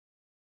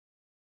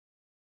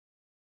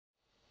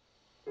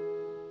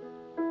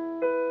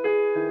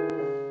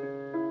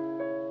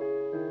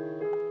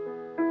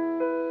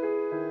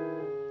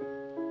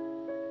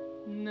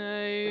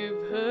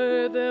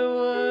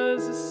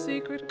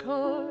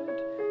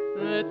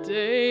that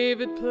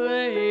David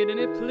played and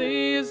it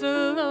pleased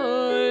the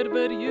Lord,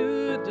 but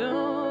you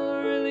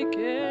don't really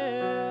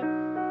care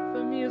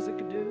for music,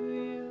 do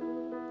you?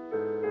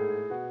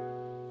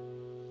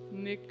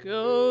 And it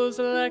goes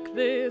like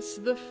this: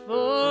 the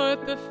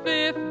fourth, the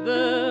fifth,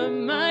 the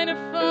minor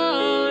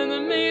fall, and the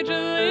major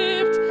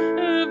lift,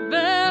 a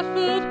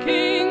baffled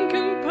king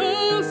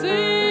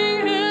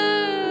composing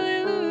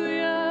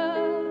hallelujah,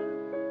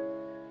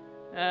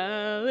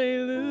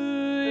 hallelujah,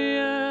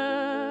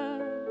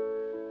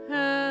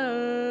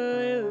 hallelujah,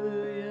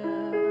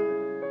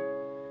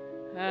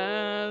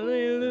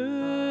 hallelujah,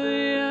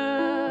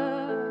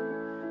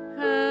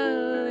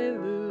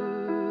 hallelujah.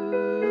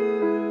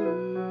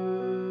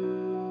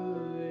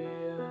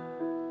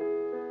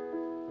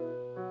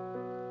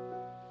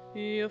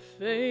 Your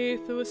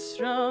faith was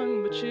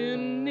strong, but you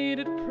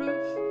needed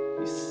proof.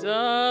 You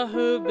saw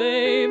her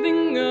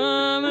bathing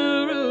on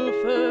the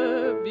roof,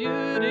 her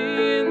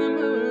beauty in the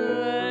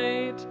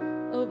moonlight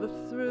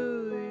overthrew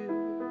you.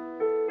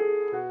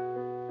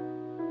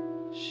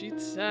 She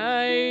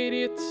tied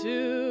you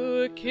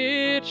to a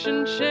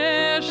kitchen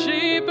chair,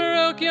 she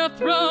broke your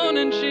throne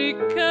and she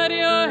cut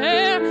your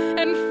hair,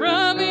 and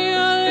from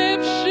your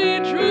lips she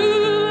drew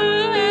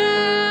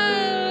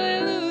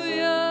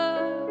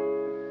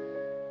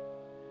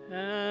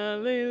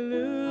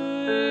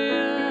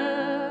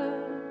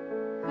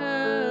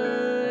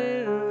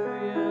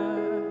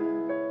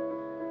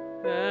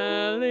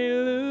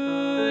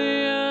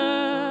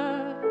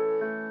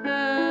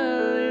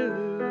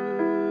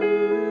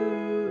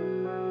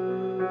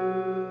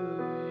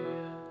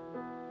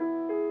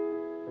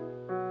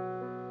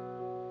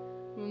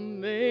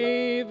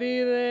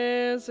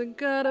a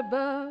God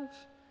above,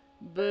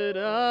 but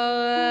all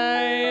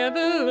I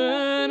ever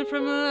learned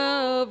from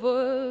love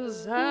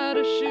was how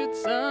to shoot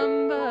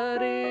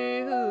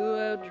somebody who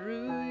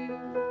outdrew you.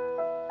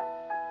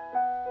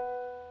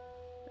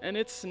 And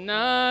it's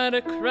not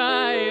a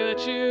cry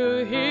that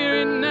you hear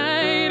at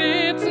night,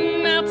 it's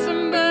not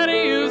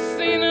somebody who's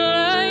seen the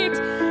light,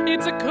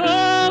 it's a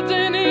cold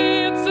and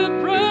it's a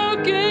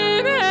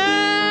broken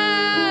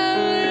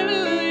hallelujah,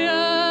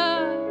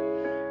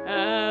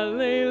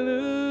 hallelujah.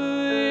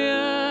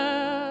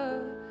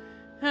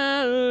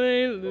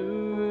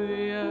 Hallelujah,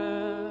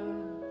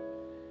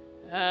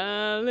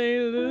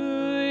 hallelujah.